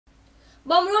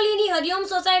બમરોલીની હરિઓમ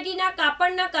સોસાયટીના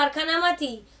કાપડના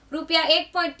કારખાનામાંથી રૂપિયા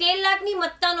 1.13 લાખની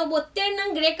મત્તાનો 72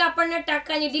 નંગ ગ્રે કાપડના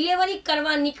ટાંકાની ડિલિવરી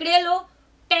કરવા નીકળેલો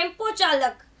ટેમ્પો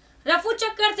ચાલક રફુ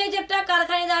ચક્કર થઈ જતા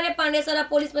કારખાનેદારે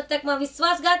પાંડેસરા પોલીસ મથકમાં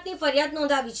વિશ્વાસઘાતની ફરિયાદ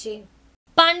નોંધાવી છે।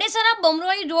 પાંડેસરા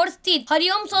બમરોલી રોડ સ્થિત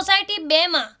હરિઓમ સોસાયટી 2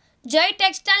 માં જય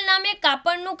ટેક્સટાઇલ નામે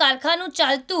કાપડનું કારખાનું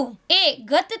ચાલતું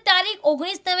ગત તારીખ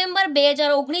 19 નવેમ્બર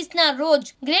 2019 ના રોજ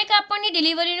ગ્રે કાપડની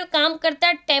ડિલિવરીનું કામ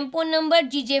કરતા ટેમ્પો નંબર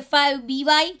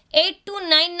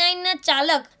GJ5BY8299 ના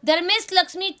ચાલક ધર્મેશ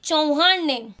લક્ષ્મી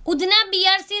ચૌહાણને ઉધના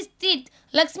BRC સ્થિત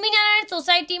લક્ષ્મીનારાયણ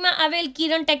સોસાયટીમાં આવેલ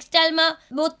કિરણ ટેક્સટાઇલમાં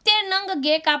 72 નંગ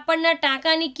ગ્રે કાપડના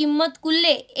ટાંકાની કિંમત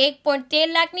કુલ્લે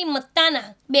 1.13 લાખની મત્તાના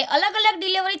 2 અલગ અલગ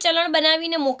ડિલિવરી ચલણ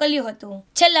બનાવીને મોકલ્યું હતું।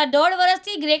 છેલ્લા 1.5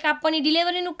 વર્ષથી ગ્રે કાપડની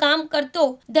ડિલિવરીનું કામ કરતો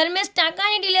ધર્મેશ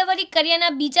ટાંકાની ડિલિવરી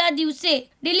કર્યાના બીજા દિવસે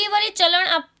ડિલિવરી ચલણ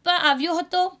આપવા આવ્યો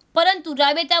હતો, પરંતુ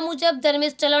રાબેતા મુજબ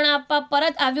ધર્મેશ ચલણ આપવા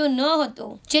પરત આવ્યો ન હતો,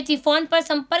 જેથી ફોન પર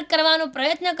સંપર્ક કરવાનો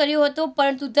પ્રયત્ન કર્યો હતો,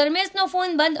 પરંતુ ધર્મેશનો ફોન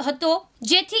બંધ હતો,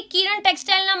 જેથી કિરણ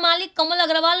ટેક્સટાઇલના માલિક કમલ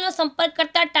અગ્રવાલનો સંપર્ક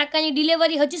કરતા ટાંકાની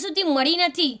ડિલિવરી હજી સુધી મળી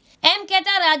નથી એમ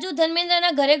કહેતા રાજુ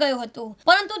ધર્મેન્દ્રના ઘરે ગયો હતો,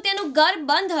 પરંતુ તેનું ઘર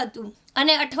બંધ હતું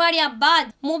અને અઠવાડિયા બાદ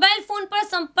મોબાઈલ ફોન પર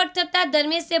સંપર્ક થતા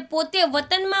ધર્મેશે પોતે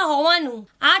વતનમાં હોવાનું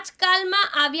આજકાલમાં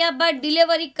આવ્યા બાદ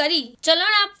ડિલિવરી કરી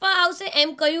ચલણ આપવા આવશે એમ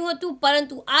કહ્યું હતું,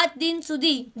 પરંતુ આજ દિન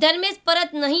સુધી ધર્મેશ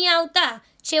પરત નહીં આવતા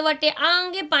છેવટે આ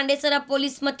અંગે પાંડેસરા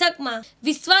પોલીસ મથકમાં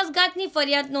વિશ્વાસઘાતની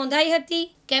ફરિયાદ નોંધાઈ હતી।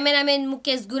 કેમેરામેન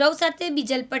મુકેશ ગુરવ સાથે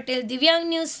બીજલ પટેલ, દિવ્યાંગ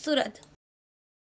ન્યૂઝ, સુરત।